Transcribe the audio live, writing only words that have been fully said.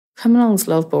Criminals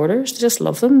love borders. They just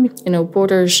love them.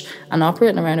 Borders and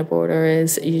operating around a border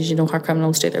is, how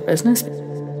criminals do their business.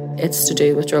 It's to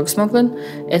do with drug smuggling,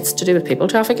 it's to do with people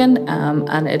trafficking,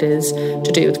 and it is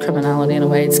to do with criminality on a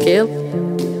wide scale.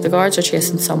 The guards are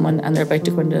chasing someone and they're about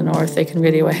to go into the north, they can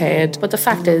radio ahead. But the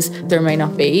fact is, there may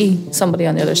not be somebody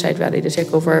on the other side ready to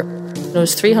take over.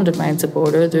 There's 300 miles of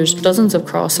border, there's dozens of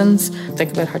crossings.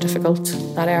 Think about how difficult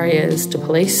that area is to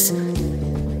police.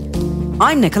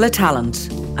 I'm Nicola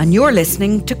Tallant, and you're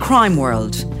listening to Crime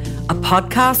World, a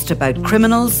podcast about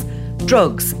criminals,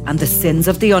 drugs and the sins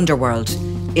of the underworld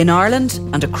in Ireland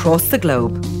and across the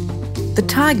globe. The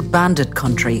tag bandit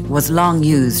country was long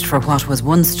used for what was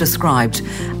once described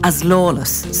as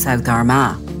lawless South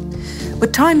Armagh.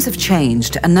 But times have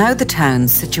changed, and now the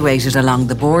towns situated along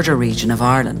the border region of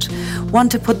Ireland want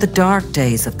to put the dark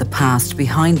days of the past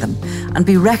behind them and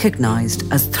be recognised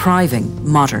as thriving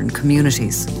modern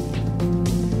communities.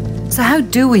 So how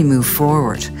do we move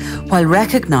forward while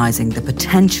recognising the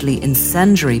potentially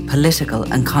incendiary political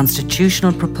and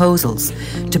constitutional proposals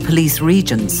to police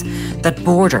regions that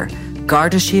border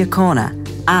Garda Síochána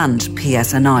and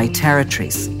PSNI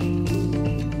territories?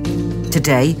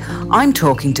 Today, I'm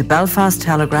talking to Belfast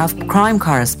Telegraph crime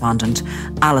correspondent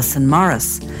Alison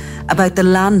Morris about the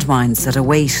landmines that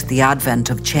await the advent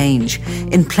of change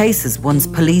in places once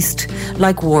policed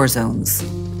like war zones.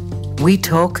 We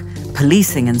talk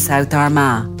policing in South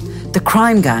Armagh, the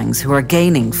crime gangs who are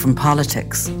gaining from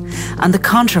politics, and the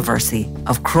controversy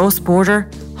of cross-border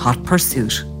hot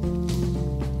pursuit.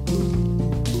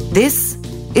 This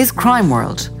is Crime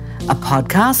World, a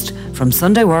podcast from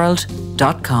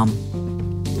SundayWorld.com.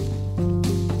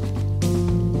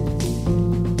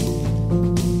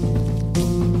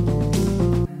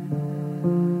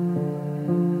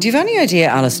 Do you have any idea,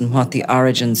 Alison, what the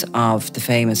origins of the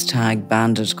famous tag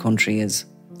bandit country is?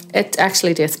 It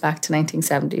actually dates back to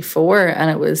 1974, and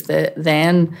it was the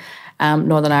then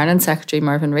Northern Ireland Secretary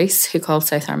Mervyn Rees who called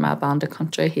South Armagh bandit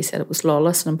country. He said it was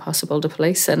lawless and impossible to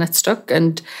police, and it stuck.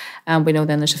 And we know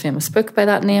then there's a famous book by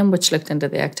that name which looked into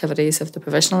the activities of the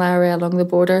provisional area along the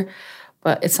border.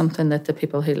 But it's something that the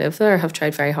people who live there have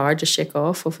tried very hard to shake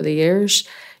off over the years.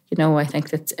 I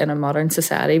think that in a modern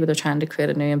society where they're trying to create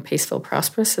a new and peaceful,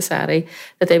 prosperous society,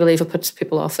 that they believe it puts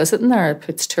people off visiting there, it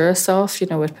puts tourists off,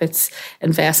 it puts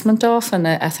investment off. And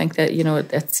I think that,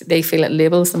 they feel it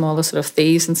labels them all as sort of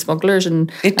thieves and smugglers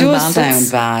and it does and sound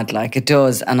bad, like it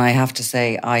does. And I have to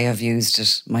say, I have used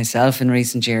it myself in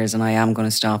recent years, and I am going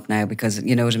to stop now because,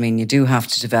 you know what I mean, you do have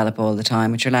to develop all the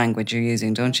time with your language you're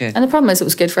using, don't you? And the problem is it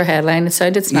was good for a headline. It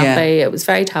sounded snappy, It was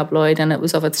very tabloid, and it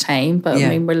was of its time. But I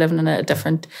mean, we're living in a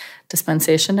different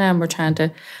dispensation now, and we're trying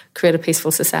to create a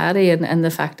peaceful society, and the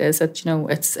fact is that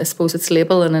it's, I suppose it's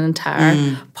labelling an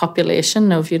entire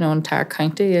population of an entire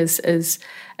county as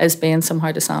being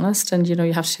somehow dishonest, and you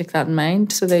have to take that in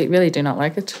mind. So they really do not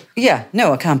like it. Yeah,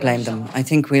 no, I can't blame them. I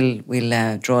think we'll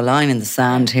draw a line in the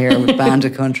sand here with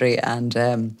bandit country, and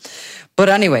but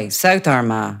anyway, South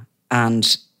Armagh,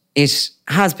 and it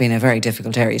has been a very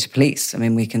difficult area to police. I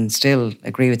mean, we can still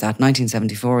agree with that.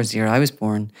 1974 is the year I was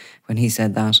born when he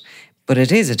said that. But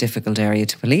it is a difficult area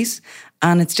to police,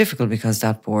 and it's difficult because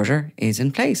that border is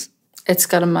in place. It's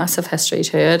got a massive history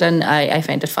to it, and I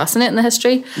find it fascinating, the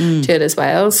history to it as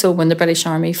well. So when the British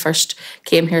Army first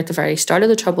came here at the very start of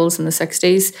the Troubles in the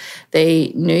 60s,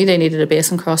 they knew they needed a base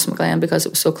in Crossmaglen because it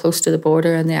was so close to the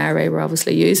border, and the IRA were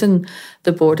obviously using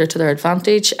the border to their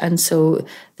advantage. And so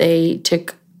they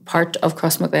took part of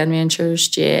Crossmaglen Rangers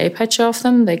GAA pitch off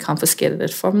them. They confiscated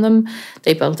it from them.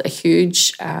 They built a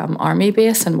huge army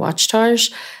base and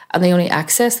watchtowers, and they only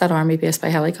accessed that army base by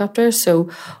helicopter. So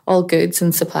all goods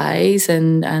and supplies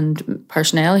and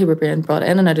personnel who were being brought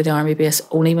in and out of the army base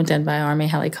only went in by army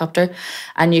helicopter.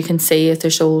 And you can see if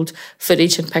there's old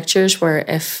footage and pictures where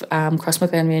if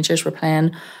Crossmaglen Rangers were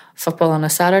playing football on a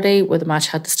Saturday where the match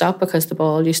had to stop because the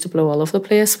ball used to blow all over the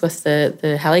place with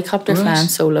the helicopter flying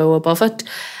so low above it.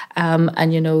 And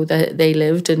that they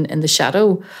lived in the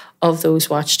shadow of those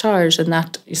watchtowers and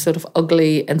that sort of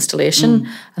ugly installation.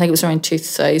 I think it was around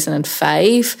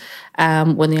 2005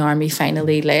 when the army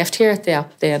finally left here at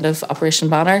the end of Operation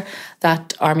Banner.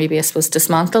 That army base was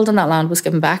dismantled and that land was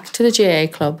given back to the GAA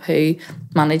club, who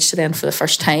managed to then, for the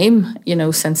first time,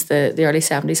 since the early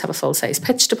 70s, have a full-size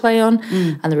pitch to play on,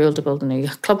 and they were able to build a new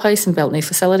clubhouse and built new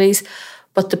facilities.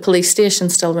 But the police station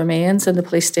still remains, and the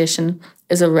police station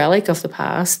is a relic of the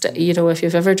past. If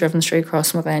you've ever driven through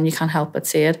Crossmaglen, you can't help but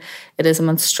see it. It is a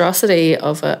monstrosity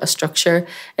of a structure.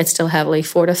 It's still heavily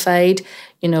fortified.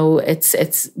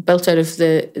 It's built out of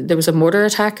there was a mortar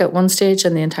attack at one stage,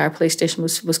 and the entire police station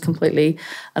was completely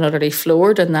and utterly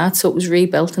floored in that. So it was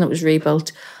rebuilt, and it was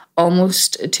rebuilt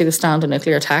almost to withstand a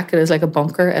nuclear attack. It is like a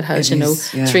bunker. It has,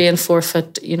 3 and 4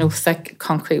 foot, thick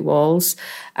concrete walls.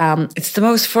 It's the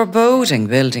most foreboding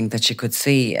building that you could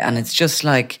see. And it's just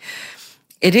like,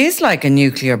 it is like a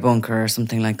nuclear bunker or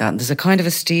something like that. And there's a kind of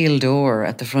a steel door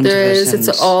at the front of it. There is.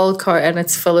 It's all and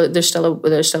it's full of. There's still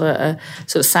a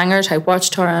sort of Sanger type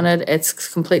watchtower on it. It's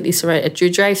completely surrounded. You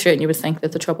drive through it and you would think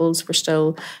that the Troubles were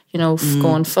still,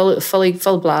 going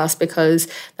full blast, because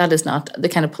that is not the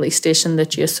kind of police station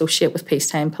that you associate with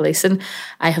peacetime policing.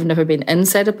 I have never been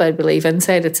inside it, but I believe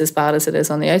inside it's as bad as it is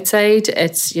on the outside.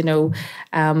 It's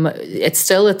it's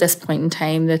still at this point in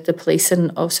time that the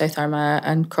policing of South Armagh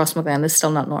and Crossmaglen is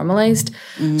still not normalised.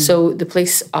 So the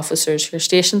police officers who are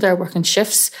stationed there work in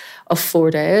shifts of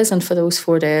 4 days, and for those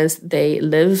 4 days they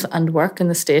live and work in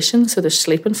the station. So there's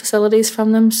sleeping facilities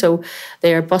from them, so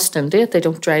they are bussed into it. They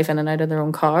don't drive in and out of their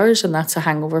own cars, and that's a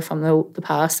hangover from the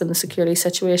past and the security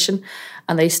situation,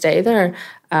 and they stay there.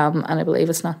 And I believe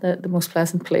it's not the most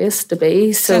pleasant place to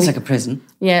be. So, sounds like a prison.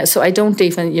 Yeah, so I don't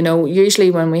even, usually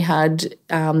when we had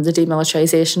the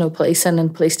demilitarisation of policing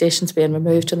and police stations being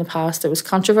removed in the past, there was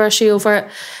controversy over it,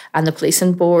 and the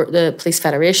policing board, the Police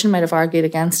Federation might have argued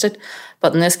against it.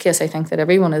 But in this case, I think that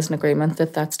everyone is in agreement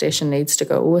that station needs to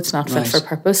go. It's not fit for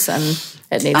purpose, and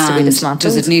it needs to be dismantled.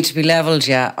 Does it need to be levelled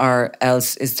yet, or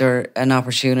else is there an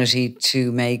opportunity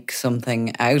to make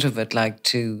something out of it, like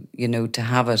to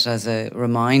have it as a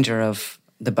reminder of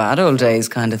the bad old days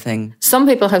kind of thing? Some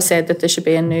people have said that there should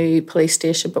be a new police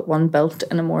station, but one built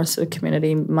in a more sort of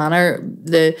community manner.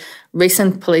 The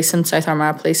recent Policing South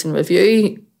Armagh Policing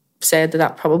Review said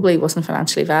that probably wasn't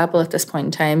financially viable at this point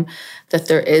in time, that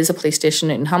there is a police station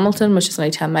in Hamilton, which is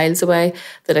only 10 miles away,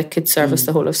 that it could service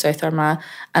the whole of South Armagh,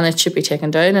 and it should be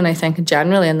taken down. And I think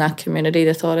generally in that community,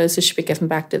 the thought is it should be given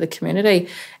back to the community.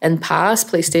 In past,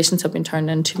 police stations have been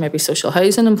turned into maybe social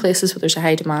housing in places where there's a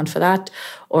high demand for that,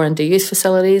 or into youth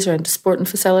facilities or into sporting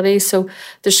facilities. So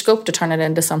there's scope to turn it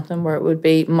into something where it would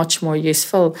be much more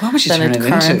useful than it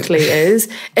currently is.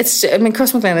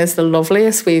 Crossmaglen is the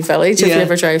loveliest wee village if you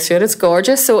ever drive through it. It's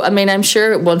gorgeous. So, I'm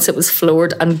sure once it was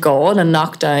floored and gone and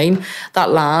knocked down,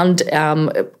 that land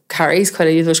carries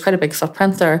there's quite a big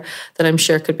footprint there that I'm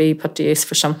sure could be put to use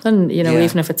for something,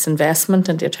 even if it's investment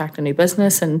and to attract a new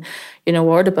business and,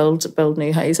 or to build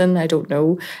new housing. I don't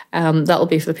know. That'll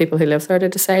be for the people who live there to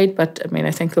decide. But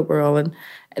I think that we're all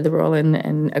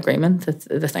in agreement that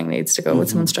the thing needs to go.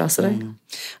 It's a monstrosity.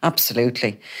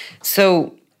 Absolutely.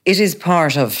 So it is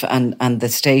part of, and the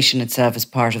station itself is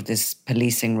part of this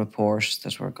policing report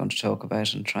that we're going to talk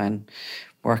about and try and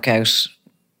work out.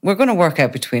 We're going to work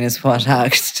out between us what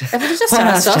has to happen. If it just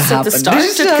asked us at the start,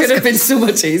 it could have been so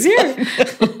much easier.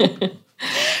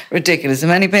 Ridiculous. How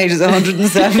many pages?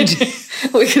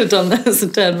 170. We could have done this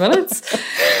in 10 minutes.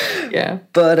 Yeah.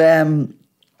 But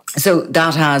so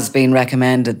that has been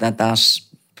recommended that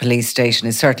police station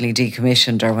is certainly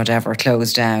decommissioned or whatever,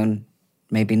 closed down,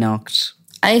 maybe knocked.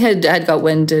 I had got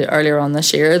wind earlier on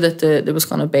this year that there was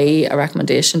going to be a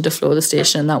recommendation to floor the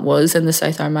station, and that was in the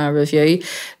South Armagh Review.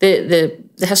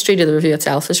 The history to the review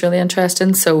itself is really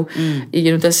interesting. So,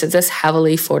 this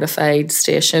heavily fortified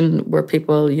station where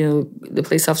people, the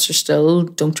police officers still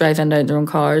don't drive in and out in their own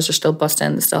cars, they're still bussed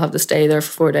in, they still have to stay there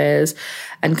for 4 days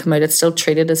and come out. It's still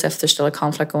treated as if there's still a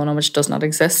conflict going on, which does not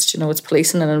exist. It's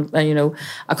policing and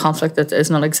a conflict that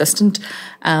is non-existent.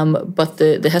 But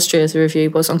the history of the review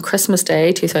was on Christmas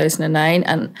Day 2009,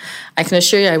 and I can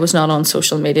assure you I was not on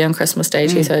social media on Christmas Day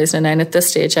 2009. At this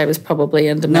stage I was probably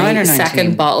into my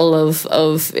second bottle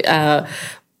of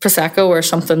Prosecco or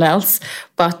something else.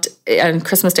 But on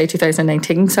Christmas Day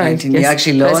 2019, sorry. You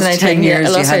actually lost 10 years,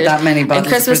 you had that many bottles.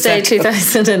 On Christmas Day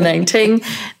 2019,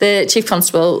 the Chief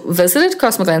Constable visited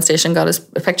Crossmaglen Station, got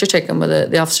a picture taken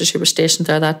with the officers who were stationed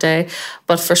there that day.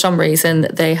 But for some reason,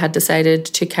 they had decided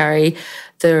to carry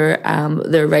their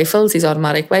rifles, these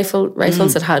automatic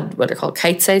rifles that had what are called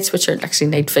kite sights, which are actually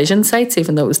night vision sights,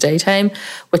 even though it was daytime,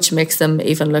 which makes them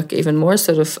look even more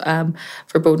sort of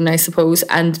foreboding, I suppose.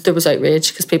 And there was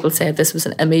outrage because people said this was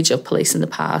an image of police in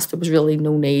the past. There was really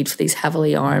no need for these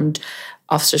heavily armed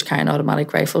officers carrying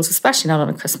automatic rifles, especially not on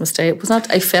a Christmas day. It was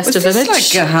not a festive image. Was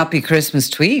this like a happy Christmas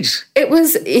tweet? It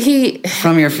was.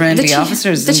 From your friendly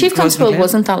officers. The Chief Constable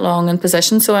wasn't that long in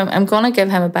position, so I'm going to give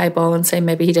him a bye ball and say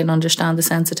maybe he didn't understand the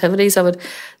sensitivities of it.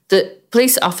 the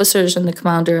police officers and the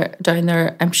commander down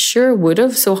there, I'm sure would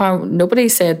have. So nobody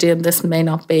said to him, this may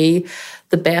not be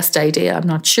the best idea, I'm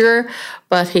not sure.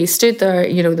 But he stood there,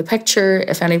 the picture,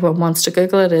 if anyone wants to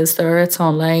Google it, is there, it's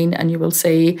online, and you will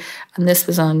see. And this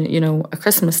was on, a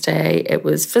Christmas day. It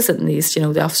was visiting these,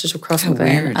 the officers of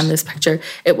Crossmaglen, and this picture,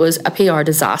 it was a PR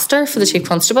disaster for the Chief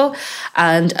Constable.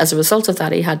 And as a result of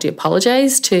that, he had to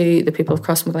apologise to the people of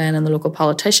Crossmaglen and the local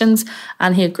politicians,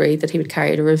 and he agreed that he would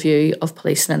carry out a review of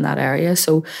policing in that area.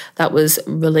 So that was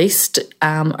released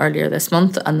earlier this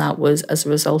month, and that was as a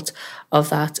result of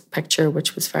that picture,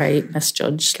 which was very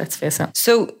misjudged, let's face it.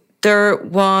 So there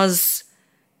was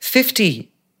 50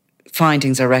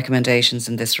 findings or recommendations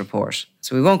in this report.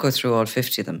 So we won't go through all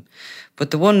 50 of them.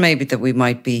 But the one maybe that we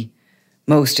might be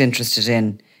most interested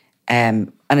in,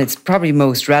 and it's probably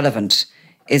most relevant,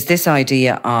 is this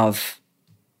idea of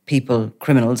people,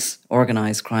 criminals,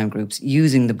 organised crime groups,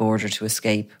 using the border to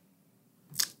escape.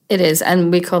 It is,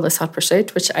 and we call this Hot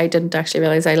Pursuit, which I didn't actually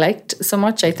realise I liked so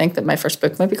much. I think that my first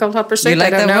book might be called Hot Pursuit. You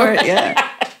like that word? Yeah.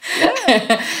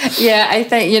 Yeah, I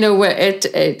think,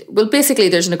 well, basically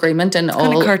there's an agreement in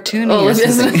all... Kind of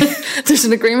cartoony. There's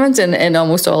an agreement in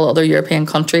almost all other European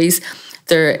countries.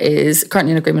 There is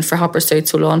currently an agreement for hot pursuit,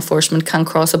 so law enforcement can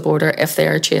cross a border if they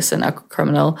are chasing a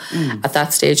criminal at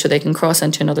that stage, so they can cross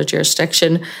into another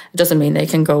jurisdiction. It doesn't mean they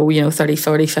can go, 30,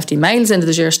 40, 50 miles into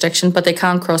the jurisdiction, but they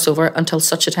can cross over until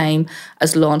such a time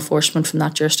as law enforcement from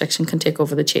that jurisdiction can take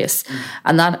over the chase.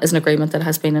 And that is an agreement that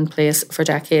has been in place for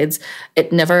decades.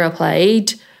 It never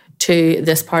applied to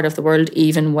this part of the world,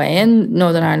 even when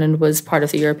Northern Ireland was part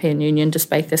of the European Union,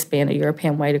 despite this being a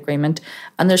European-wide agreement.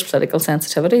 And there's political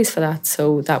sensitivities for that.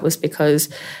 So that was because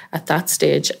at that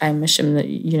stage, I'm assuming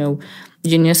that,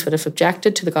 Unionists would have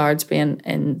objected to the guards being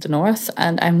in the north,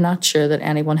 and I'm not sure that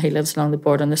anyone who lives along the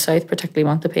border in the south particularly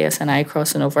want the PSNI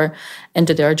crossing over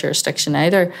into their jurisdiction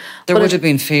either. There would have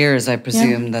been fears, I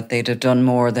presume, that they'd have done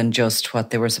more than just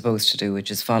what they were supposed to do, which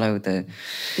is follow the...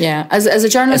 Yeah, as a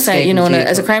journalist,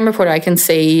 as a crime reporter, I can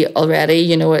see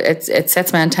already, it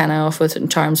sets my antenna off in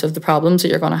terms of the problems that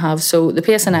you're going to have. So the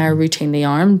PSNI are routinely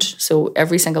armed, so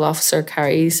every single officer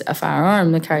carries a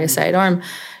firearm, they carry a sidearm.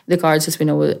 The guards, as we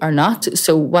know, are not.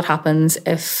 So what happens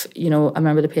if, a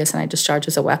member of the PSNI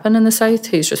discharges a weapon in the south?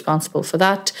 Who's responsible for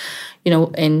that?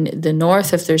 In the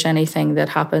north, if there's anything that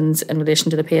happens in relation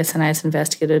to the PSNI, it's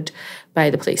investigated by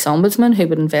the police ombudsman, who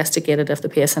would investigate it if the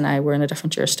PSNI were in a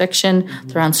different jurisdiction.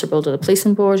 They're answerable to the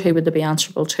policing board. Who would they be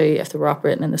answerable to if they were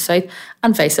operating in the south?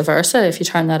 And vice versa. If you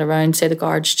turn that around, say the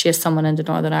guards chased someone into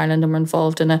Northern Ireland and were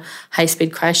involved in a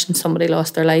high-speed crash and somebody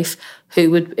lost their life, who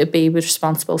would it be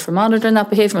responsible for monitoring that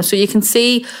behaviour? So you can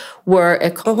see where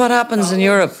it... But what happens in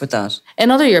Europe with that?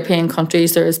 In other European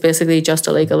countries, there is basically just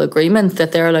a legal agreement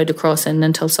that they're allowed to cross in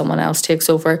until someone else takes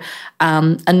over.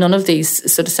 And none of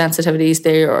these sort of sensitivities,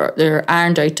 they're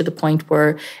ironed out to the point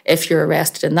where if you're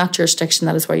arrested in that jurisdiction,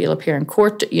 that is where you'll appear in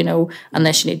court,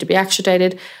 unless you need to be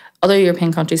extradited. Other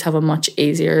European countries have a much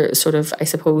easier sort of, I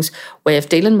suppose, way of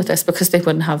dealing with this because they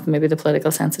wouldn't have maybe the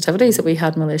political sensitivities that we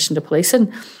had in relation to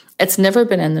policing. It's never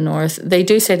been in the north. They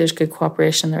do say there's good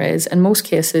cooperation, there is. In most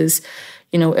cases,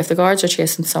 if the guards are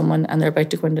chasing someone and they're about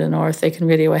to go into the north, they can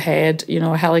radio ahead,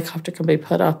 a helicopter can be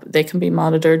put up, they can be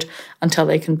monitored until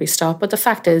they can be stopped. But the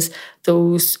fact is,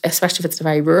 those, especially if it's a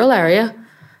very rural area,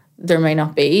 there may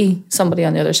not be somebody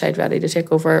on the other side ready to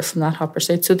take over from that hot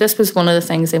pursuit. So this was one of the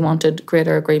things they wanted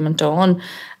greater agreement on.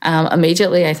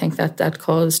 Immediately, I think that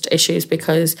caused issues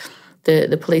because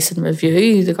the police in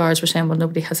review, the guards were saying, well,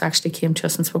 nobody has actually came to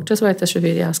us and spoke to us about this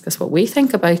review to ask us what we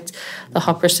think about the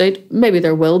hot pursuit. Maybe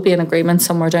there will be an agreement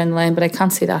somewhere down the line, but I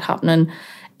can't see that happening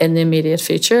in the immediate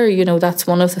future. That's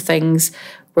one of the things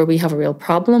where we have a real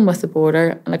problem with the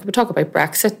border. And like we talk about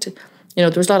Brexit, there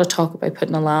was a lot of talk about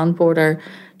putting a land border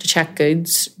to check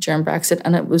goods during Brexit,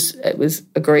 and it was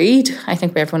agreed, I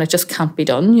think, by everyone. It just can't be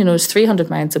done. There's 300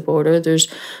 miles of border, there's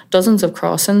dozens of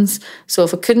crossings. So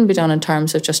if it couldn't be done in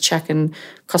terms of just checking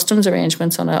customs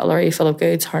arrangements on a lorry full of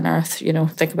goods, how on earth,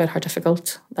 think about how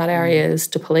difficult that area is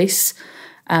to police,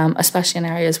 especially in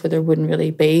areas where there wouldn't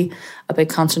really be a big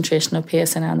concentration of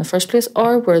PSNI in the first place,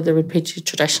 or where there would be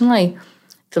traditionally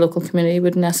the local community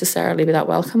wouldn't necessarily be that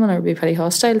welcoming or be pretty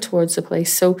hostile towards the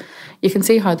police. So you can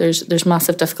see how there's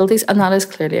massive difficulties, and that is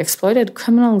clearly exploited.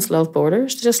 Criminals love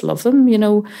borders, they just love them,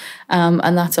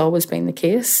 and that's always been the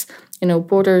case.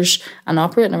 Borders and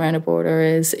operating around a border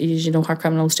is, how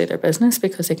criminals do their business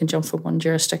because they can jump from one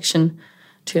jurisdiction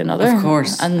to another. Of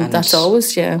course. And that's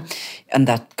always, And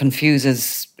that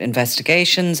confuses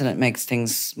investigations and it makes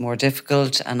things more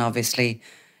difficult. And obviously,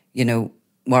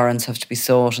 warrants have to be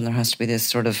sought and there has to be this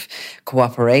sort of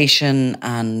cooperation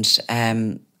and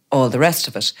all the rest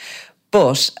of it.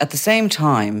 But at the same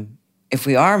time, if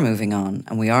we are moving on,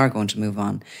 and we are going to move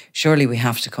on, surely we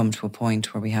have to come to a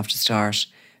point where we have to start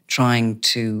trying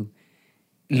to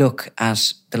look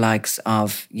at the likes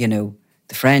of, the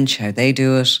French, how they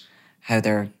do it, how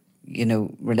they're,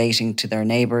 relating to their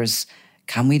neighbours.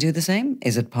 Can we do the same?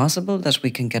 Is it possible that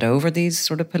we can get over these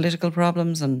sort of political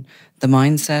problems and the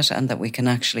mindset, and that we can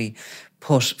actually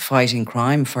put fighting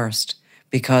crime first?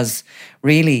 Because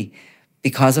really,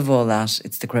 because of all that,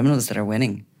 it's the criminals that are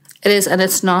winning. It is, and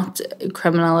it's not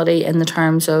criminality in the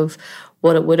terms of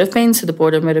what it would have been. So the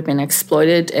border would have been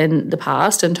exploited in the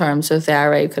past in terms of the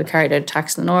IRA could have carried out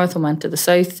attacks in the north and went to the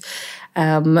south. We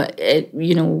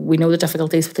know the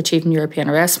difficulties with achieving European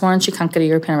arrest warrants. You can't get a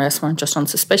European arrest warrant just on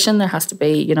suspicion. There has to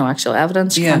be, actual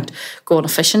evidence. You can't go on a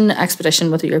fishing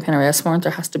expedition with a European arrest warrant.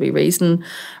 There has to be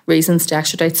reasons to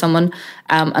extradite someone.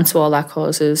 And so all that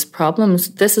causes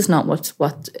problems. This is not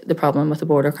what the problem with the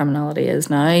border criminality is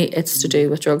now. It's to do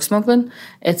with drug smuggling.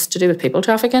 It's to do with people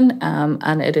trafficking.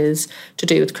 And it is to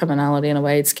do with criminality on a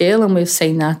wide scale. And we've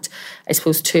seen that. I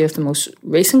suppose two of the most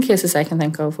recent cases I can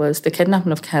think of was the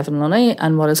kidnapping of Kevin Lunny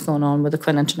and what is going on with the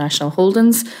Quinn International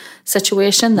Holdings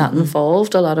situation. That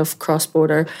involved a lot of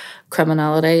cross-border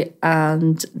criminality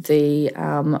and the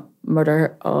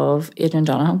murder of Adrian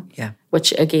Donoghue. Yeah.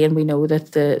 Which, again, we know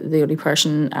that the only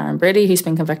person, Aaron Brady, who's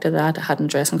been convicted of that, had an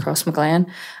address in Crossmaglen,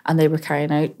 and they were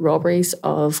carrying out robberies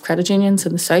of credit unions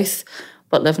in the south,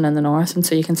 but living in the north. And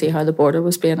so you can see how the border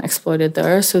was being exploited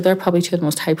there. So they're probably two of the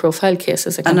most high-profile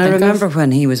cases I can think of. And I remember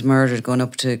when he was murdered, going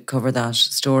up to cover that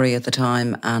story at the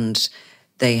time, and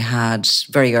they had,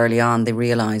 very early on, they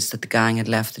realised that the gang had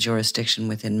left the jurisdiction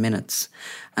within minutes.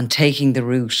 And taking the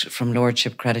route from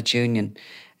Lordship Credit Union,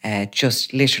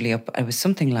 just literally up, it was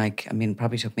something like,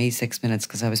 probably took me 6 minutes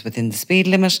because I was within the speed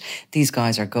limit. These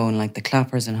guys are going like the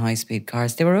clappers in high-speed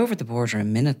cars. They were over the border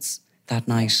in minutes that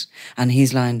night, and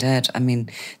he's lying dead.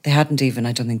 They hadn't even,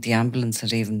 I don't think the ambulance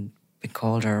had even been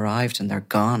called or arrived, and they're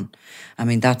gone.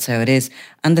 That's how it is.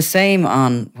 And the same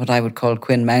on what I would call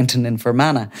Quinn Mountain in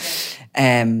Fermanagh.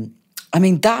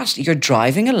 That you're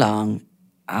driving along,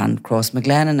 and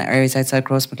Crossmaglen and areas outside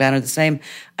Crossmaglen are the same,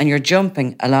 and you're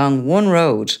jumping along one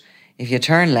road. If you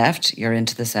turn left, you're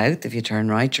into the south. If you turn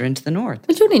right, you're into the north.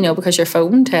 Well, you only know because your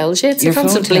phone tells you. It's a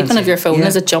constant bleeping of your phone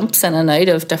as it jumps in and out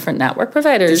of different network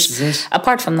providers. This is it.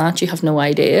 Apart from that, you have no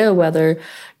idea whether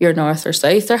you're north or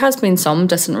south. There has been some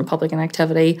dissident Republican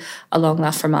activity along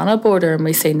that Fermanagh border, and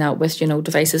we've seen that with,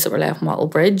 devices that were left in Wattle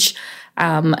Bridge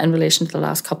in relation to the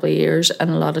last couple of years. And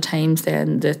a lot of times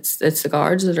then it's the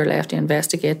guards that are left to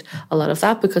investigate a lot of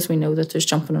that, because we know that there's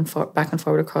jumping back and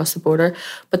forward across the border.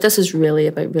 But this is really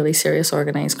about really serious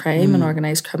organised crime and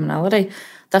organised criminality.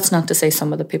 That's not to say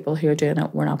some of the people who are doing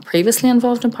it were not previously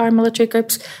involved in paramilitary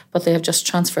groups, but they have just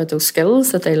transferred those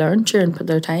skills that they learned during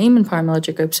their time in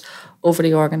paramilitary groups over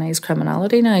to organised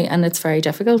criminality now, and it's very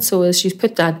difficult. So as you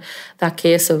put that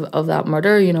case of that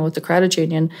murder, with the credit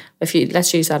union,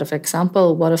 let's use that as an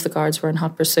example, what if the guards were in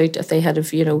hot pursuit? If they had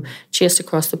chased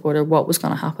across the border, what was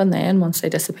going to happen then once they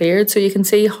disappeared? So you can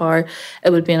see how it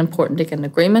would be important to get an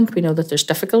agreement. We know that there's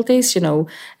difficulties,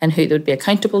 and who they would be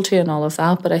accountable to and all of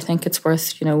that, but I think it's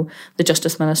worth, the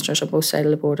justice ministers on both sides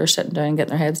of the border sitting down and getting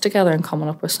their heads together and coming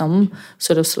up with some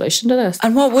sort of solution to this.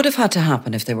 And what would have had to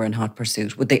happen if they were in hot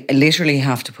pursuit? Would they literally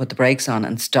have to put the brakes on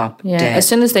and stop dead? As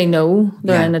soon as they know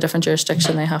they're in a different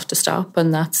jurisdiction, they have to stop,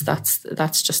 and that's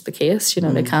just the case.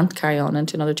 They can't carry on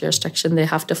into another jurisdiction. They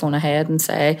have to phone ahead and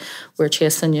say, we're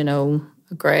chasing,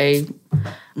 a grey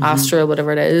Astra,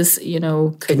 whatever it is.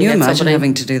 Can you imagine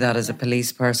having to do that as a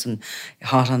police person,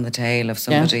 hot on the tail of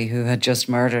somebody who had just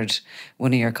murdered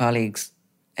one of your colleagues?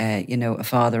 A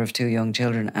father of two young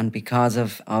children, and because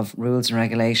of rules and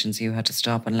regulations, you had to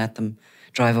stop and let them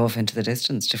drive off into the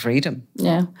distance to freedom.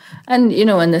 Yeah. And,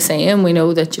 in the same, we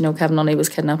know that, Kevin Lunny was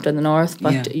kidnapped in the north,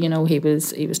 but, he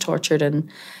was tortured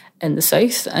in the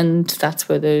south, and that's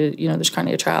where there's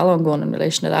currently a trial ongoing in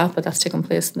relation to that, but that's taking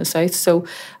place in the south. So,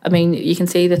 you can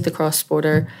see that the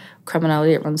cross-border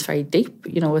criminality, it runs very deep.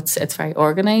 It's very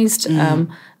organised, and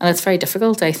it's very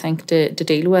difficult, I think, to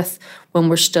deal with when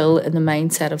we're still in the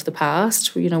mindset of the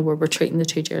past, where we're treating the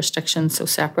two jurisdictions so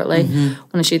separately.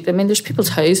 When there's people's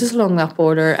houses along that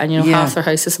border, and half their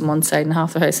houses on one side and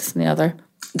half their houses on the other.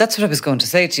 That's what I was going to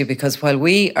say to you, because while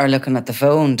we are looking at the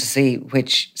phone to see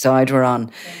which side we're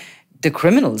on, the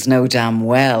criminals know damn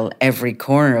well every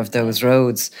corner of those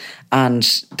roads. And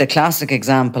the classic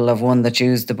example of one that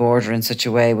used the border in such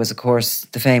a way was, of course,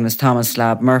 the famous Thomas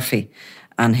Slab Murphy.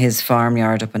 and his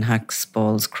farmyard up in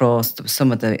Hacksballs Cross. There was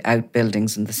some of the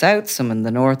outbuildings in the south, some in the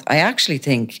north. I actually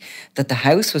think that the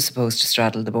house was supposed to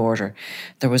straddle the border.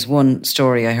 There was one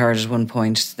story I heard at one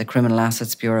point, the Criminal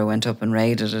Assets Bureau went up and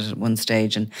raided it at one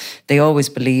stage, and they always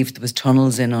believed there was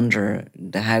tunnels in under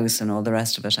the house and all the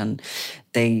rest of it, and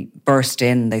they burst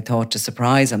in, they thought, to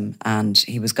surprise him, and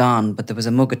he was gone, but there was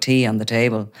a mug of tea on the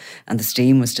table and the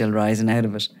steam was still rising out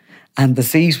of it. And the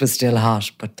seat was still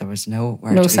hot, but there was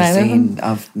nowhere to be seen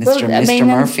of Mr.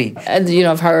 Murphy.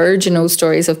 I've heard,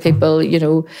 stories of people,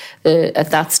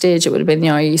 at that stage it would have been the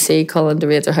RUC calling to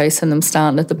raid their house and them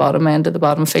standing at the bottom end of the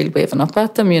bottom field waving up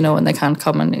at them, and they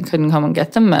couldn't come and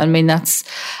get them. I mean, that's,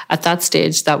 at that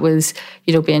stage, that was,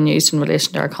 being used in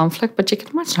relation to our conflict. But you can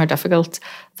imagine how difficult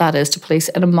that is to police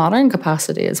in a modern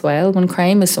capacity as well, when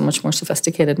crime is so much more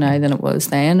sophisticated now than it was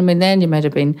then. I mean, then you might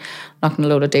have been knocking a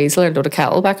load of diesel or a load of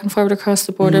cattle back and forward across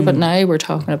the border, but now we're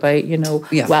talking about,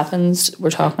 weapons, we're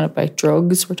talking about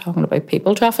drugs, we're talking about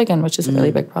people trafficking, which is a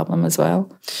really big problem as well.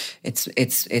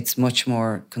 It's much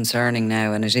more concerning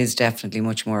now, and it is definitely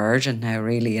much more urgent now,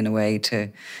 really, in a way, to...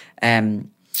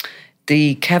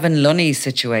 the Kevin Lunny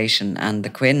situation and the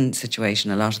Quinn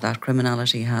situation, a lot of that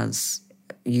criminality has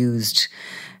used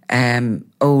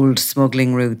old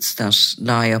smuggling routes that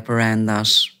lie up around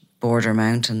that border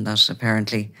mountain that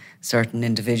apparently certain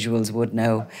individuals would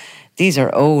know. These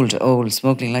are old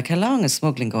smuggling. Like, how long is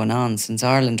smuggling going on since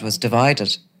Ireland was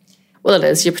divided? Well, it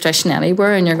is. You petition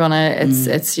anywhere and you're going to, it's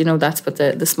that's what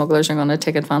the smugglers are going to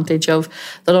take advantage of.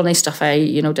 The Lunny stuff, I,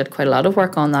 did quite a lot of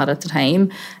work on that at the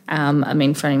time. I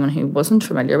mean, for anyone who wasn't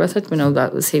familiar with it, we know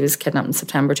he was kidnapped in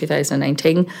September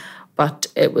 2019. But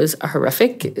it was a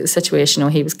horrific situation.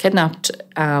 He was kidnapped,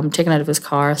 taken out of his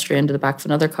car, thrown into the back of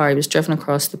another car. He was driven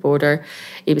across the border.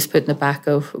 He was put in the back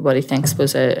of what he thinks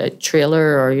was a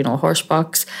trailer or, a horse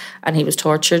box, and he was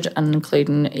tortured, and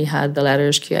including he had the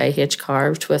letters QIH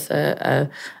carved with a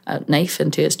knife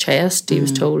into his chest. He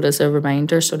was told as a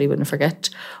reminder so he wouldn't forget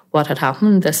what had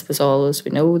happened. This was all, as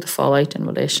we know, the fallout in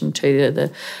relation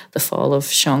to the fall of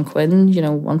Sean Quinn,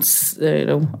 once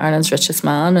Ireland's richest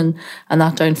man, and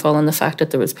that downfall, and the fact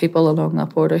that there was people along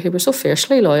that border who were so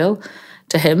fiercely loyal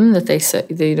to him that they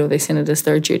seen it as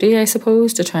their duty, I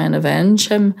suppose, to try and avenge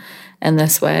him in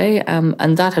this way.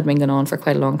 And that had been going on for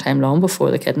quite a long time, long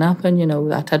before the kidnapping.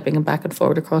 That had been back and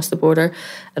forward across the border,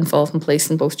 involving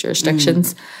police in both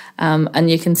jurisdictions.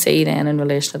 And you can see then in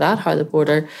relation to that how the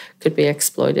border could be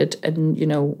exploited, and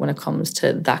when it comes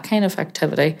to that kind of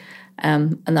activity.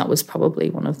 And that was probably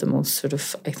one of the most sort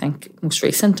of, I think, most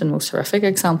recent and most horrific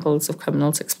examples of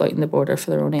criminals exploiting the border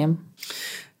for their own aim.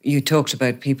 You talked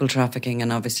about people trafficking,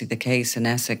 and obviously the case in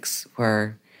Essex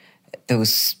where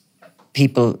those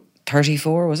people,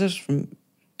 34, was it? From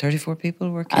 34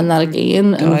 people working? And that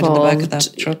again involved,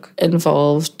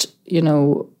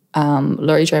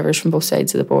 lorry drivers from both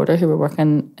sides of the border who were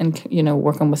working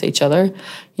with each other.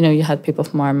 You had people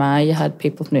from Armagh, you had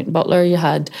people from Newton Butler, you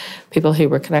had people who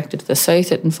were connected to the south.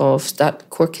 That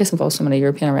court case involved so many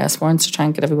European arrest warrants to try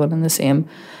and get everyone in the same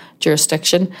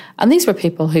jurisdiction. And these were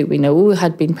people who we know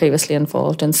had been previously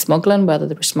involved in smuggling, whether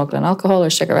they were smuggling alcohol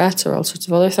or cigarettes or all sorts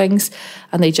of other things,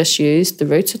 and they just used the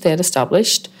routes that they had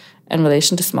established in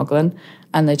relation to smuggling,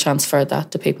 and they transferred that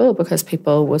to people because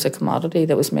people was a commodity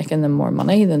that was making them more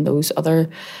money than those other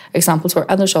examples were.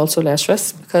 And there's also less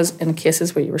risk, because in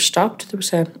cases where you were stopped, they were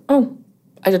saying, oh,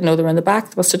 I didn't know they were in the back,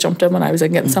 they must have jumped in when I was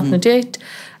in getting something to eat.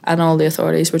 And all the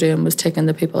authorities were doing was taking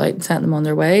the people out and sending them on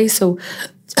their way. So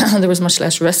there was much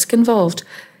less risk involved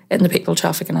in the people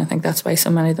trafficking. I think that's why so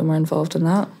many of them were involved in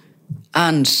that.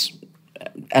 And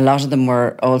a lot of them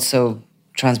were also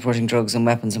transporting drugs and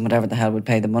weapons and whatever the hell would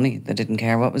pay the money. They didn't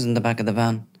care what was in the back of the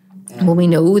van. Well, we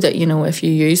know that, if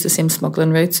you use the same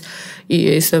smuggling routes, you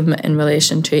use them in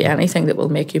relation to anything that will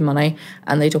make you money,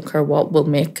 and they don't care what will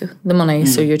make the money.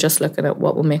 So you're just looking at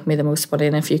what will make me the most money.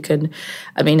 And if you can,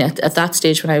 at that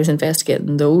stage when I was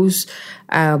investigating those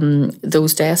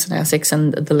deaths in Essex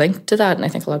and the link to that, and I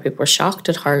think a lot of people were shocked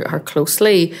at how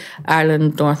closely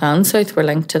Ireland, North and South, were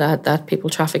linked to that people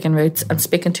trafficking routes, and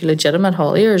speaking to legitimate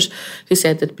hauliers who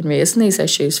said they'd been raising these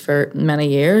issues for many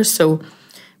years. So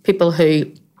people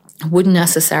who wouldn't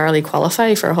necessarily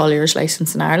qualify for a haulier's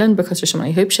licence in Ireland because there's so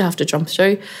many hoops you have to jump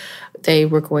through. They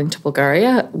were going to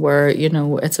Bulgaria, where,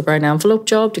 it's a brown envelope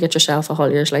job to get yourself a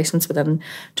haulier's licence within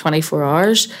 24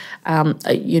 hours.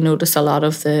 You notice a lot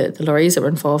of the lorries that were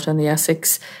involved in the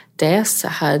Essex deaths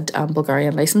had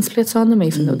Bulgarian licence plates on them,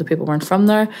 even though the people weren't from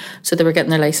there. So they were getting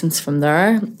their licence from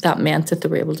there. That meant that they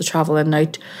were able to travel in and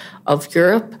out of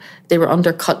Europe. They were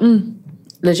undercutting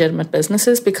legitimate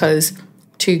businesses because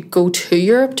to go to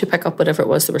Europe to pick up whatever it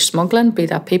was they were smuggling, be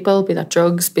that people, be that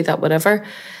drugs, be that whatever.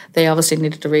 They obviously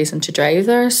needed a reason to drive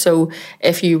there. So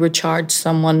if you would charge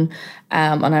someone,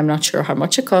 and I'm not sure how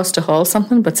much it costs to haul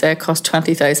something, but say it cost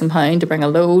 £20,000 to bring a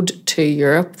load to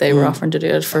Europe, they were offering to do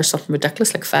it for something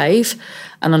ridiculous like 5,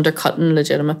 and undercutting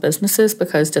legitimate businesses,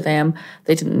 because to them,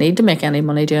 they didn't need to make any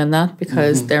money doing that,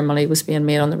 because their money was being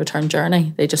made on the return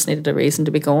journey. They just needed a reason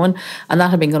to be going. And that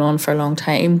had been going on for a long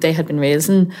time. They had been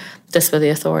raising this with the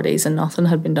authorities and nothing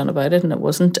had been done about it, and it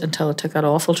wasn't until it took that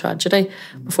awful tragedy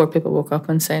before people woke up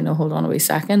and say, no, hold on a wee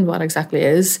second, what exactly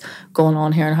is going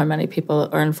on here and how many people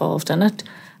are involved in it.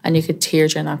 And you could hear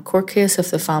during that court case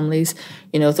if the families,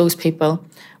 if those people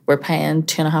were paying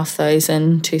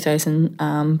 £2,500,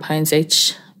 £2,000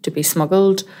 each to be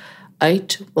smuggled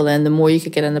out, well then the more you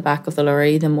could get in the back of the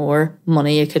lorry, the more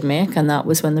money you could make. And that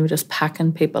was when they were just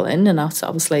packing people in, and that's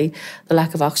obviously the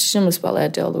lack of oxygen was what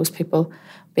led to all those people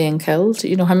being killed.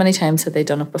 How many times had they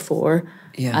done it before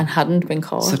and hadn't been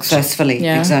caught? Successfully,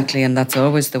 exactly, and that's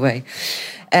always the way.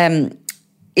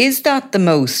 Is that the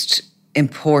most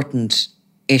important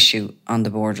issue on the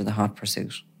border, the hot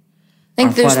pursuit? I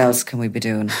think what else can we be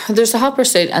doing? There's the hot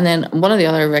pursuit, and then one of the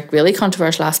other really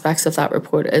controversial aspects of that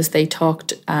report is they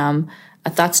talked at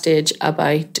that stage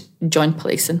about joint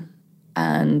policing,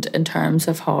 and in terms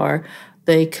of how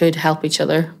they could help each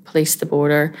other police the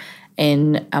border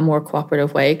in a more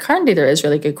cooperative way. Currently, there is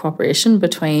really good cooperation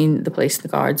between the police and the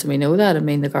guards, and we know that. I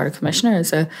mean, the Garda Commissioner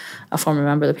is a former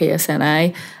member of the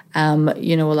PSNI. A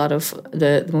lot of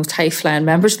the most high-flying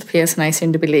members of the PSNI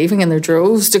seem to be leaving in their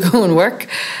droves to go and work.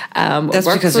 That's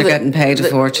because they're getting paid a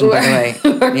fortune, by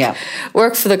the way.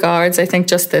 Work for the guards. I think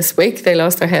just this week they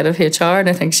lost their head of HR, and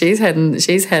I think she's heading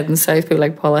south. People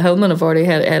like Paula Hillman have already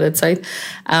headed south.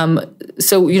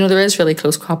 So there is really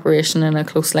close cooperation and a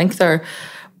close link there.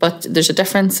 But there's a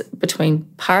difference between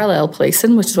parallel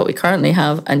policing, which is what we currently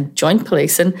have, and joint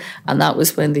policing. And that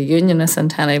was when the Unionist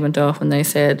antennae went off when they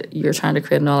said, you're trying to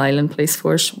create an all-island police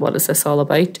force. What is this all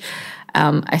about?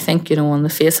 I think, on the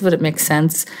face of it, it makes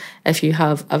sense if you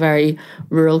have a very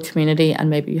rural community and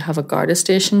maybe you have a Garda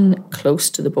station close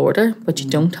to the border, but you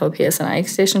don't have a PSNI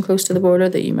station close to the border,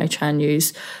 that you might try and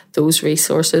use those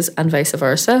resources and vice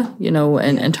versa,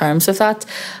 in terms of that.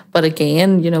 But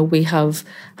again, we have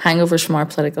hangovers from our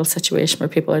political situation where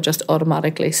people are just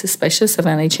automatically suspicious of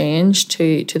any change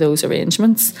to those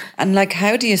arrangements. And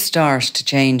how do you start to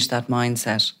change that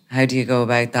mindset? How do you go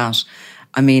about that?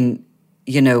 I mean,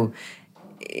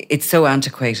 it's so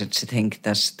antiquated to think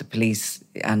that the police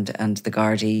and the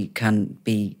Gardaí can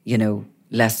be,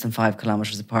 less than 5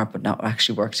 kilometres apart but not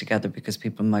actually work together because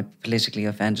people might be politically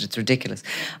offended. It's ridiculous.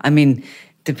 I mean,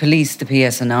 the police, the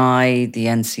PSNI, the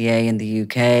NCA in the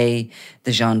UK,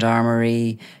 the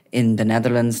gendarmerie in the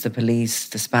Netherlands, the police,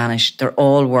 the Spanish, they're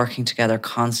all working together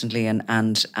constantly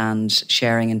and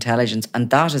sharing intelligence. And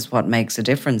that is what makes a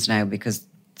difference now, because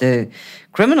the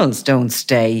criminals don't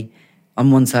stay on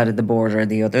one side of the border or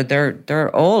the other.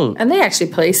 They're all... And they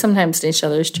actually play sometimes in each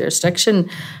other's jurisdiction.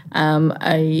 During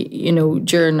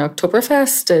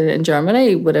Oktoberfest in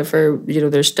Germany, whatever,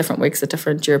 there's different weeks that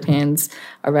different Europeans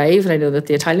arrive. And I know that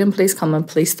the Italian police come and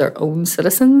police their own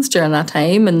citizens during that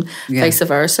time, and vice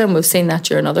versa. And we've seen that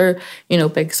during other,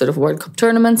 big sort of World Cup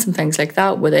tournaments and things like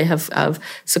that, where they have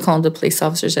seconded police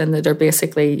officers in that are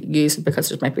basically used because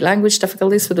there might be language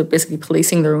difficulties. So they're basically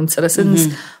policing their own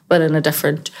citizens, but in a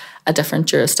different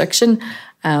jurisdiction.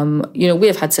 We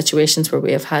have had situations where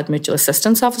we have had mutual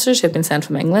assistance officers who have been sent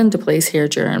from England to police here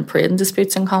during parading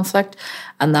disputes and conflict,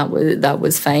 and that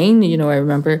was fine. I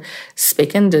remember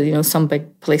speaking to some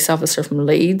big police officer from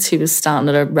Leeds who was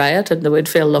standing at a riot in the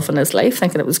Woodfield loving his life,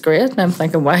 thinking it was great, and I'm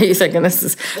thinking, why are you thinking this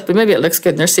is? But maybe it looks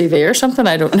good in their CV or something.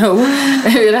 I don't know.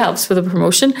 Maybe it helps with the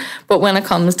promotion. But when it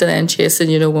comes to then chasing,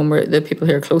 when we're the people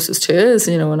who are closest to us,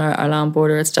 in our land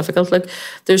border, it's difficult. Like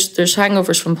there's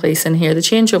hangovers from police in here. The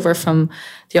changeover from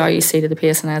the RUC to the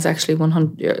PSNI is actually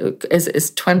 100. It's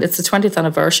the 20th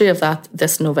anniversary of that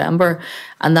this November,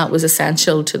 and that was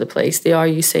essential to the police. The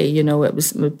RUC, it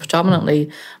was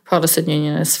predominantly Protestant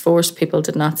Unionist force. People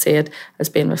did not see it as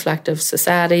being reflective of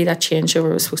society. That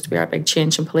changeover was supposed to be our big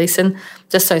change in policing.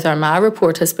 The South Armagh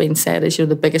report has been said as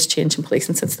the biggest change in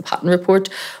policing since the Patton report.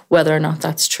 Whether or not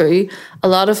that's true, a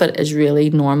lot of it is really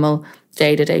normal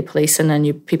day-to-day policing,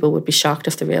 and people would be shocked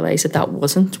if they realised that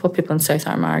wasn't what people in South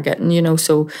Armagh are getting,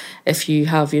 So if you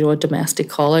have, a domestic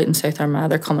call out in South Armagh,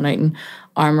 they're coming out and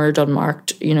armoured,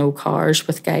 unmarked, cars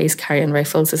with guys carrying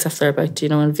rifles as if they're about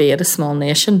to, invade a small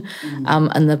nation.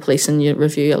 And the policing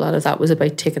review, a lot of that was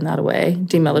about taking that away,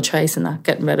 demilitarising that,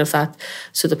 getting rid of that,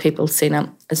 so that people seen it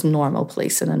as normal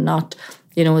policing and not,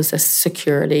 as this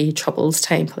security troubles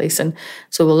time policing.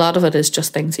 So a lot of it is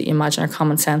just things that you imagine are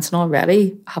common sense and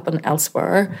already happen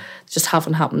elsewhere, just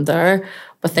haven't happened there.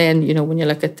 But then, when you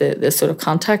look at the sort of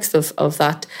context of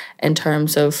that in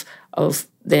terms of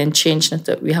then changing it,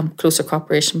 that we have closer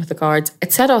cooperation with the guards,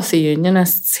 it set off the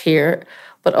unionists here.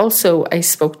 But also I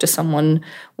spoke to someone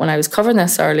when I was covering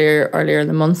this earlier in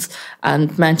the month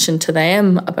and mentioned to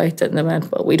them about it, and they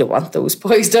went, well, we don't want those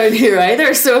boys down here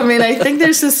either. So, I think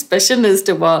there's suspicion as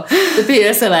to what the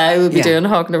PSNI will be doing,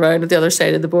 hawking around at the other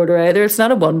side of the border either. It's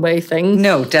not a one-way thing.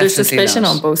 No, definitely there's suspicion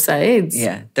not. On both sides.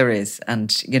 Yeah, there is. And,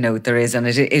 there is. And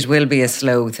it will be a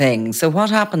slow thing. So what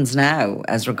happens now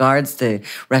as regards the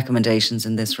recommendations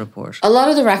in this report? A lot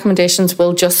of the recommendations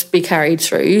will just be carried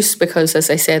through because,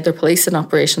 as I said, they're policing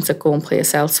operations that go in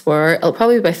place elsewhere. It'll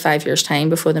probably be 5 years' time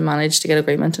before they manage to get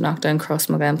agreement to knock down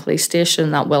Crossmaglen Police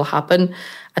Station. That will happen.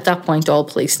 At that point, all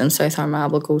police in South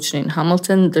Armagh will go to Newton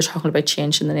Hamilton. They're talking about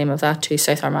changing the name of that to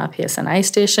South Armagh PSNI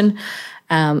Station.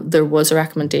 There was a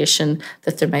recommendation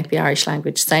that there might be Irish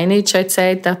language signage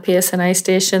outside that PSNI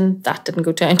station. That didn't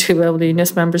go down too well with the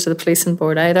unionist members of the policing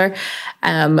board either.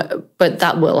 But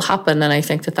that will happen, and I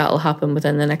think that will happen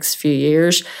within the next few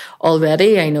years.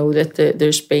 Already, I know that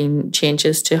there's been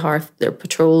changes to how they're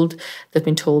patrolled. They've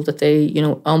been told that they,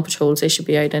 on patrols, they should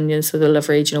be out in so the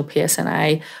livery,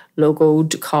 PSNI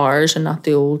logoed cars and not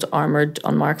the old armoured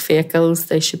unmarked vehicles.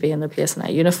 They should be in their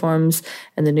PSNI uniforms,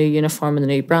 in the new uniform and the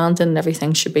new branding, and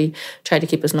everything should be tried to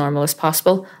keep as normal as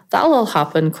possible. That'll all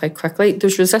happen quite quickly.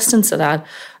 There's resistance to that,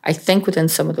 I think, within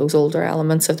some of those older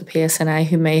elements of the PSNI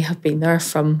who may have been there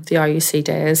from the RUC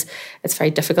days. It's very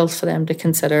difficult for them to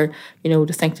consider,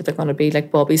 to think that they're going to be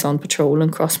like Bobbies on patrol in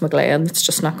Crossmaglen. It's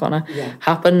just not going to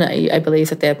happen. I believe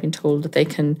that they've been told that they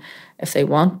can, if they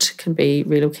want, can be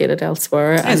relocated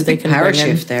elsewhere. Yeah, and they can power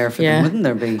shift there for them, wouldn't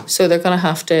there be? So they're going to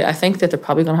have to, I think that they're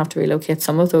probably going to have to relocate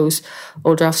some of those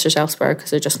older officers elsewhere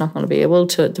because they're just not going to be able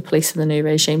to police in the new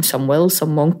regime. Some will,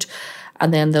 some won't.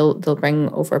 And then they'll bring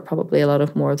over probably a lot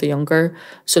of more of the younger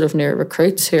sort of newer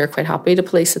recruits who are quite happy to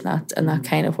police in that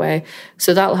kind of way.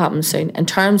 So that'll happen soon. In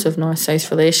terms of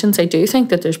North-South relations, I do think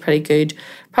that there's pretty good,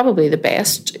 probably the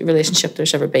best relationship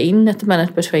there's ever been at the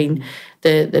minute between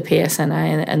the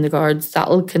PSNI and the guards.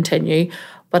 That'll continue.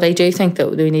 But I do think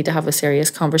that we need to have a serious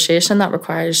conversation that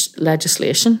requires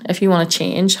legislation. If you want to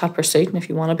change hot pursuit and if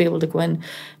you want to be able to go in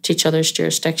to each other's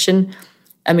jurisdiction,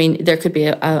 there could be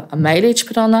a mileage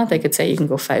put on that. They could say you can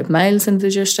go 5 miles into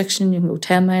the jurisdiction, you can go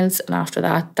 10 miles, and after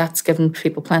that, that's given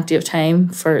people plenty of time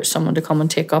for someone to come and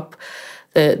take up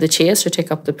the chase or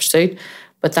take up the pursuit.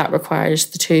 But that requires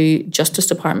the two justice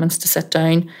departments to sit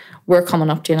down. We're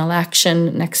coming up to an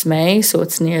election next May, so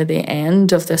it's near the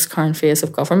end of this current phase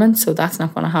of government. So that's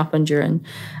not going to happen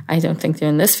I don't think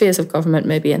during this phase of government,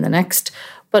 maybe in the next.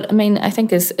 But I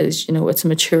think it's a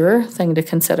mature thing to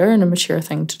consider and a mature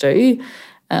thing to do.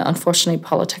 Unfortunately,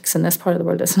 politics in this part of the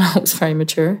world isn't always very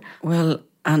mature. Well,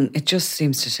 and it just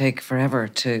seems to take forever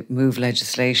to move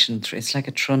legislation through. It's like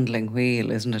a trundling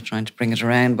wheel, isn't it, trying to bring it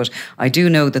around? But I do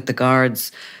know that the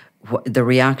guards, the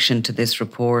reaction to this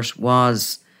report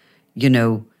was,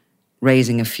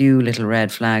 raising a few little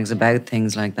red flags about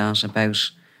things like that,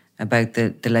 about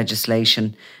the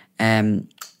legislation and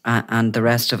the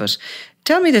rest of it.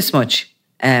 Tell me this much.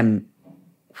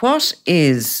 What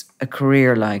is a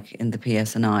career like in the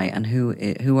PSNI, and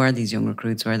who are these young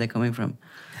recruits? Where are they coming from?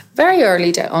 Very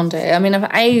early on day. If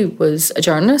I was a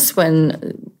journalist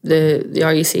when the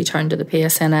RUC turned to the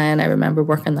PSNI, and I remember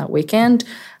working that weekend,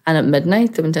 and at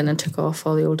midnight they went in and took off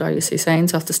all the old RUC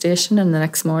signs off the station, and the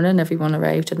next morning everyone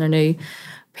arrived in their new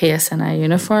PSNI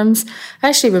uniforms. I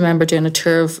actually remember doing a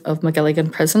tour of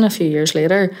McGilligan prison a few years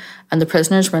later, and the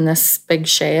prisoners were in this big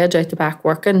shed out the back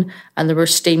working, and they were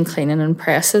steam cleaning and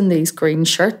pressing these green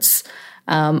shirts.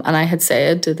 And I had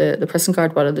said to the prison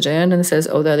guard, what are they doing? And he says,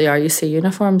 they're the RUC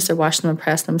uniforms. They're washing them and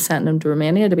pressing them, sending them to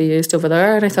Romania to be used over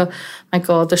there. And I thought, my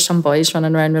God, there's some boys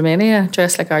running around Romania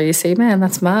dressed like RUC men.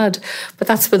 That's mad. But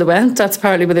that's where they went. That's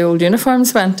apparently where the old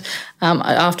uniforms went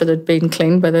after they'd been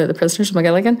cleaned by the prisoners of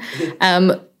McGilligan.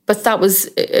 But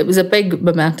it was a big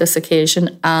momentous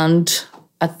occasion. And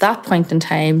at that point in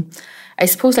time, I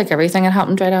suppose like everything had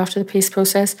happened right after the peace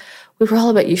process, we were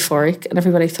all a bit euphoric, and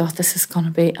everybody thought this is going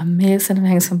to be amazing,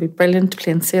 everything's going to be brilliant,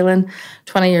 plain sailing.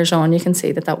 20 years on, you can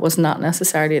see that was not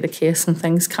necessarily the case, and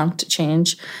things can't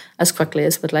change as quickly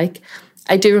as we'd like.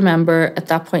 I do remember at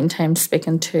that point in time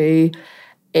speaking to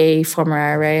a former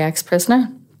IRA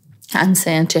ex-prisoner, and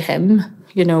saying to him,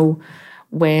 you know,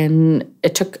 when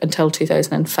it took until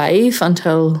 2005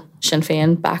 until Sinn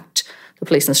Féin backed the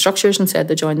policing structures and said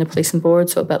they joined the policing board,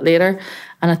 so a bit later.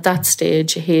 And at that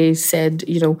stage, he said,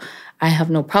 you know, I would have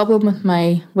no problem with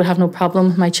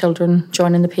my children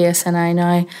joining the PSNI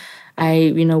now. I,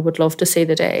 you know, would love to see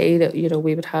the day that, you know,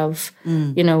 we would have,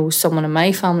 you know, someone in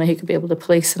my family who could be able to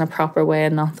police in a proper way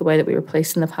and not the way that we were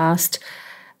policed in the past.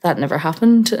 That never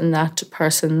happened, and that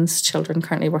person's children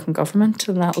currently work in government,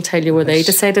 and that will tell you where they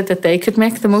decided that they could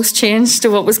make the most change to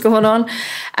what was going on.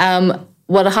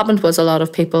 What happened was a lot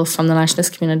of people from the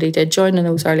nationalist community did join in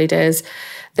those early days.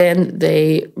 Then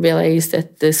they realised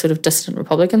that the sort of dissident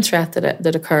Republican threat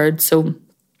that occurred. So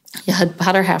you had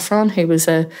Peadar Heffron, who was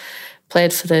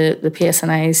played for the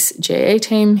PSNI's JA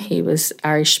team. He was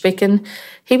Irish speaking.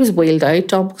 He was wheeled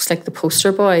out almost like the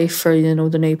poster boy for, you know,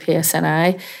 the new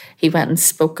PSNI. He went and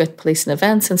spoke at policing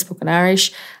events and spoke in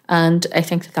Irish, and I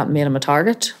think that made him a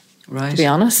target, to be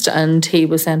honest. And he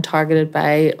was then targeted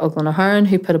by Oglan Ahern,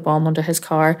 who put a bomb under his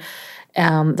car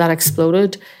that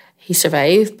exploded. He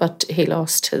survived, but he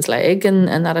lost his leg in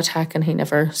that attack, and he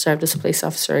never served as a police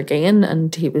officer again,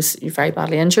 and he was very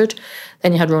badly injured.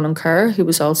 Then you had Ronan Kerr, who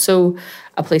was also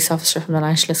a police officer from the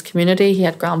nationalist community. He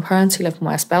had grandparents who lived in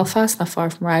West Belfast, not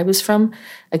far from where I was from.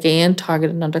 Again,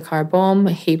 targeted under car bomb.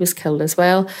 He was killed as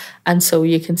well. And so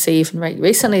you can see even right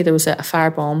recently there was a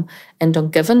firebomb in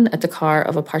Dungiven at the car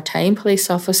of a part-time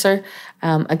police officer.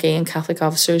 Again, Catholic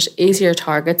officers, easier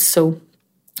targets. So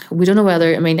we don't know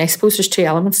whether, I mean, I suppose there's two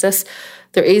elements to this.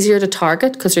 They're easier to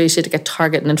target because they're easier to get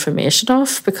target and information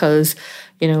off, because,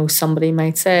 you know, somebody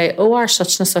might say, oh, our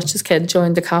such and such's kid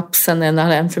joined the cops, and then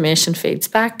that information feeds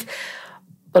back.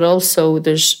 But also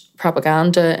there's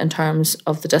propaganda in terms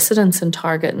of the dissidents and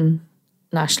targeting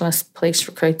nationalist police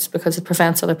recruits, because it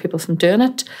prevents other people from doing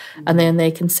it. And then they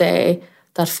can say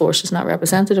that force is not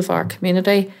representative of our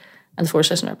community, and the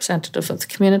force isn't representative of the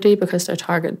community because they're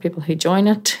targeting people who join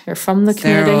it, who are from the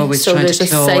community. They're always trying to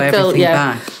claw everything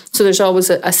back. So there's always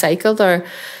a cycle there.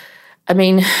 I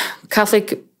mean,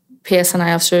 Catholic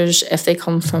PSNI officers, if they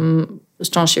come from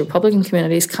staunchly Republican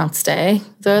communities, can't stay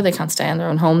there. They can't stay in their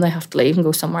own home. They have to leave and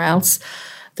go somewhere else.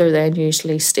 They're then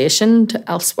usually stationed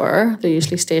elsewhere. They're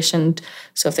usually stationed,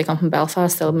 so if they come from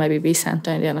Belfast, they'll maybe be sent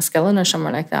down to Enniskillen or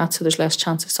somewhere like that, so there's less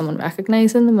chance of someone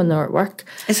recognising them when they're at work.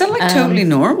 Is that like totally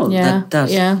normal? Yeah,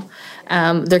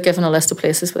 they're given a list of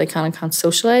places where they can and can't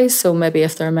socialise, so maybe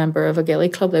if they're a member of a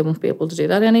Gaelic club, they won't be able to do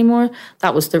that anymore.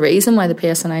 That was the reason why the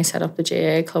PSNI set up the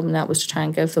JA club, and that was to try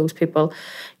and give those people,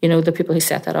 you know, the people who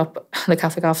set that up, the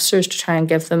Catholic officers, to try and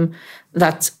give them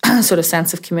that sort of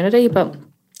sense of community. But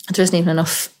there isn't even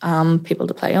enough people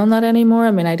to play on that anymore.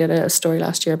 I mean, I did a story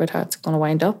last year about how it's going to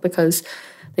wind up because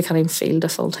they can't even field a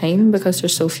full team because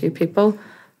there's so few people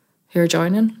who are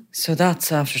joining. So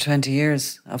that's after 20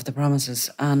 years of the promises.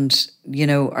 And, you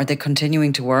know, are they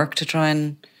continuing to work to try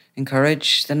and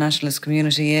encourage the nationalist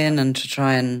community in and to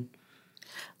try and...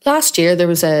 Last year there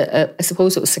was I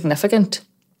suppose it was significant,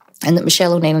 in that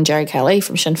Michelle O'Neill and Jerry Kelly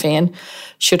from Sinn Féin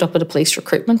showed up at a police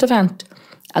recruitment event.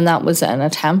 And that was an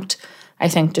attempt, I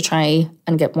think, to try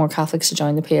and get more Catholics to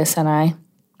join the PSNI.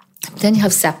 Then you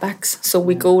have setbacks. So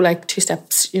we go like two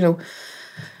steps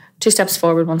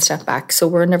forward, one step back. So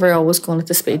we're never always going at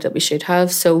the speed that we should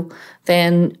have. So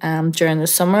then during the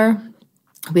summer,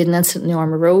 we had an incident in the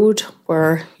Armour Road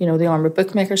where, you know, the Armour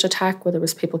Bookmakers attack, where there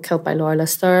was people killed by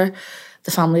loyalists there.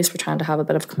 The families were trying to have a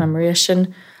bit of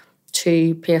commemoration.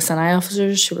 Two PSNI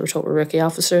officers, who were told were rookie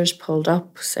officers, pulled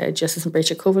up, said just as in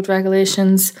breach of COVID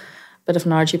regulations. Bit of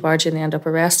an argy-bargy, and they end up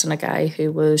arresting a guy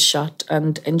who was shot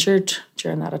and injured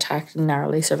during that attack and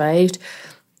narrowly survived.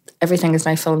 Everything is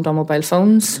now filmed on mobile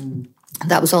phones.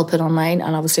 That was all put online,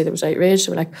 and obviously there was outrage.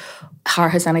 They were like, how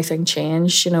has anything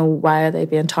changed? You know, why are they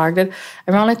being targeted?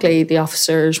 Ironically,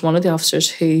 one of the officers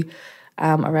who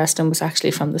arrested him was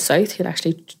actually from the south. He'd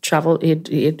actually travelled,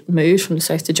 he'd moved from the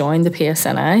south to join the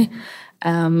PSNI.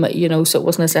 You know, so it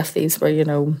wasn't as if these were, you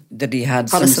know, that he had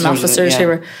Protestant officers who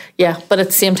were, but at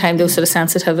the same time, those sort of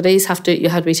sensitivities you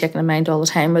have to be taken in mind all the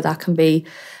time, where that can be,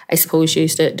 I suppose,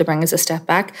 used to bring us a step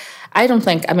back. I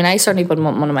certainly wouldn't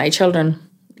want one of my children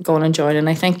going and joining.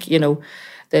 I think, you know,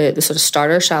 the sort of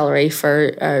starter salary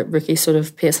for rookie sort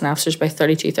of PSNI officers by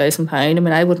 £32,000. I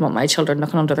mean, I wouldn't want my children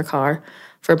looking under the car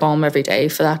for a bomb every day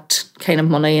for that kind of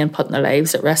money and putting their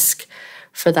lives at risk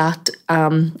for that.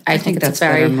 I think that's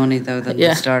very better money though than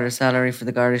the starter salary for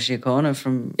the Garda Síochána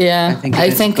from.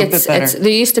 I think it's there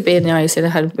used to be in the IUC they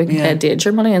had been paid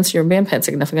danger money, and so you're being paid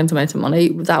significant amount of money.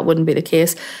 That wouldn't be the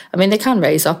case. I mean, they can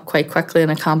raise up quite quickly,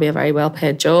 and it can be a very well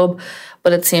paid job,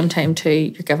 but at the same time too,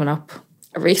 you're giving up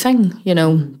everything, you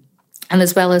know. And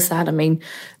as well as that, I mean,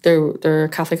 there are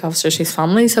Catholic officers whose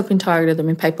families have been targeted. I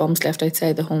mean, pipe bombs left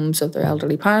outside the homes of their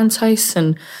elderly parents' house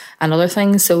and other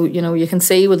things. So, you know, you can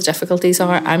see what the difficulties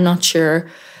are. I'm not sure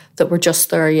that we're just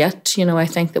there yet. You know, I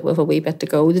think that we have a wee bit to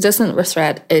go. The dissident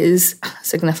threat is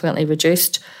significantly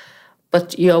reduced,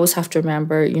 but you always have to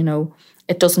remember, you know,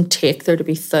 it doesn't take there to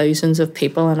be thousands of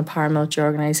people in a paramilitary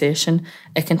organisation.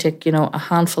 It can take, you know, a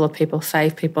handful of people,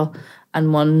 5 people,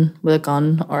 and one with a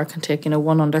gun, or it can take, you know,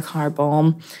 one undercar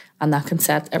bomb, and that can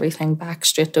set everything back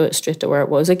straight to where it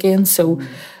was again. So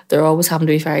they're always having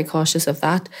to be very cautious of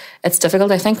that. It's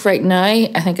difficult. I think right now,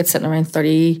 I think it's sitting around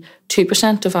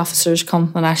 32% of officers come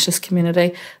from the nationalist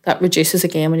community. That reduces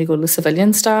again when you go to the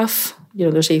civilian staff. You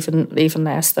know, there's even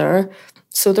less there.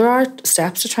 So there are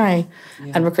steps to try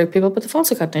and recruit people, but they've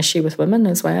also got an issue with women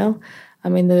as well. I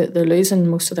mean, they're losing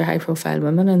most of their high-profile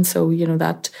women, and so, you know,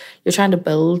 that you're trying to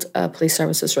build a police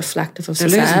service that's reflective of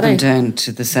society. They're losing them down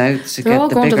to the south to they're get all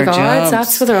the going bigger to the guards. jobs.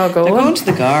 That's where they're all going. They're going to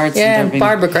the guards. Yeah, and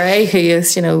Barbara Gray, who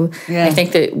is, you know, I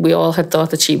think that we all had thought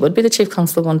that she would be the chief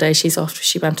constable one day. She's off.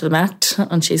 She went to the Met,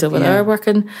 and she's over there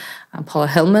working. And Paula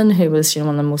Hillman, who was, you know,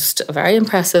 one of the most very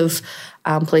impressive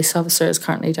police officers,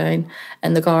 currently down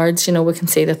in the guards. You know, we can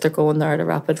see that they're going there at a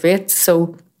rapid rate.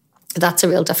 So that's a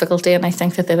real difficulty, and I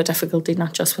think that they have a difficulty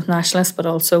not just with nationalists but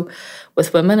also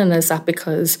with women. And is that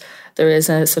because there is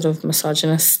a sort of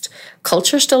misogynist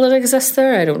culture still that exists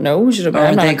there? I don't know.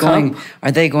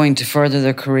 Are they going to further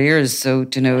their careers? So,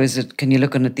 you know, can you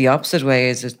look at it the opposite way?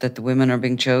 Is it that the women are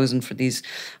being chosen for these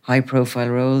high profile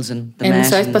roles in the Met?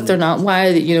 South, but they're not. Why,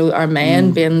 you know, are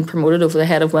men being promoted over the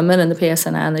head of women in the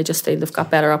PSNN? They just feel they've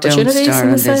got better opportunities. Don't start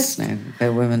in the on this South. now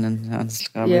about women, and honestly,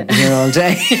 we'll be here all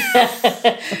day.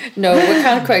 No, we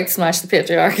can't quite smash the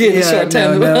patriarchy in the short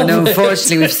term. No.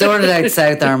 Unfortunately, we've sorted out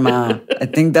South Armagh. I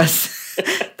think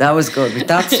that was good. With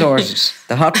that sorted,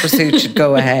 the hot pursuit should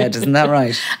go ahead. Isn't that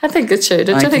right? I think it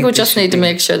should. I think we just need to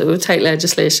make sure that we have tight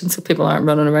legislation so people aren't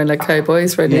running around like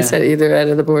cowboys right outside either end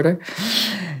of the border.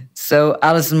 So,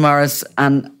 Alison Morris,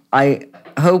 and I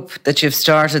hope that you've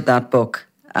started that book.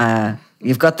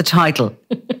 You've got the title.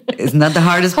 Isn't that the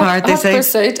hardest part, they say? Hot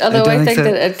Pursuit, although I think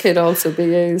that it could also be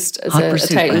used as a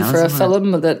title for a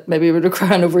film that maybe would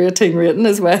require an over 18 rating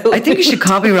as well. I think you should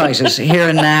copyright it here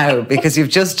and now, because you've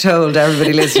just told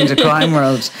everybody listening to Crime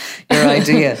World your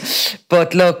idea.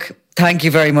 But look, thank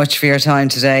you very much for your time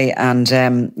today. And,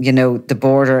 you know, the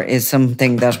border is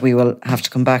something that we will have to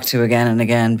come back to again and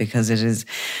again, because it is...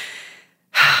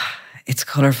 It's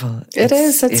colourful.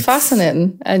 It's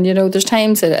fascinating. And, you know, there's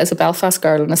times as a Belfast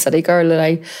girl and a city girl that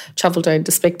I travel down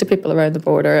to speak to people around the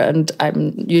border, and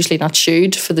I'm usually not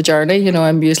shooed for the journey. You know,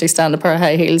 I'm usually standing a pair of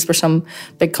high heels for some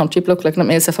big country bloke looking at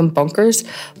me as if I'm bonkers.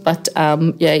 But,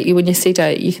 when you see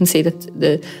that, you can see that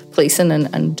the policing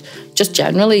and just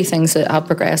generally things that have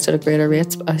progressed at a greater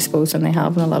rate, I suppose, than they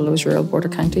have in a lot of those rural border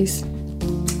counties.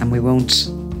 And we won't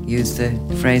use the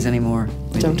phrase anymore.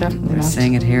 We're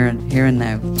saying it here and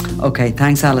now. Okay,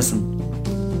 thanks, Alison.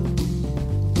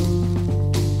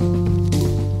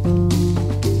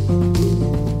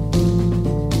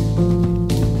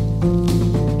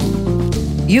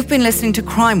 You've been listening to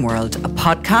Crime World, a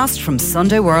podcast from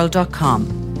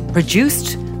SundayWorld.com,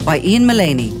 produced by Ian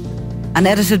Mullaney and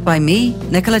edited by me,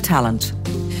 Nicola Tallant.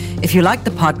 If you like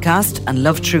the podcast and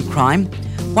love true crime,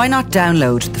 why not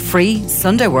download the free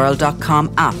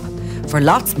SundayWorld.com app for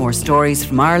lots more stories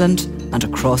from Ireland and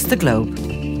across the globe.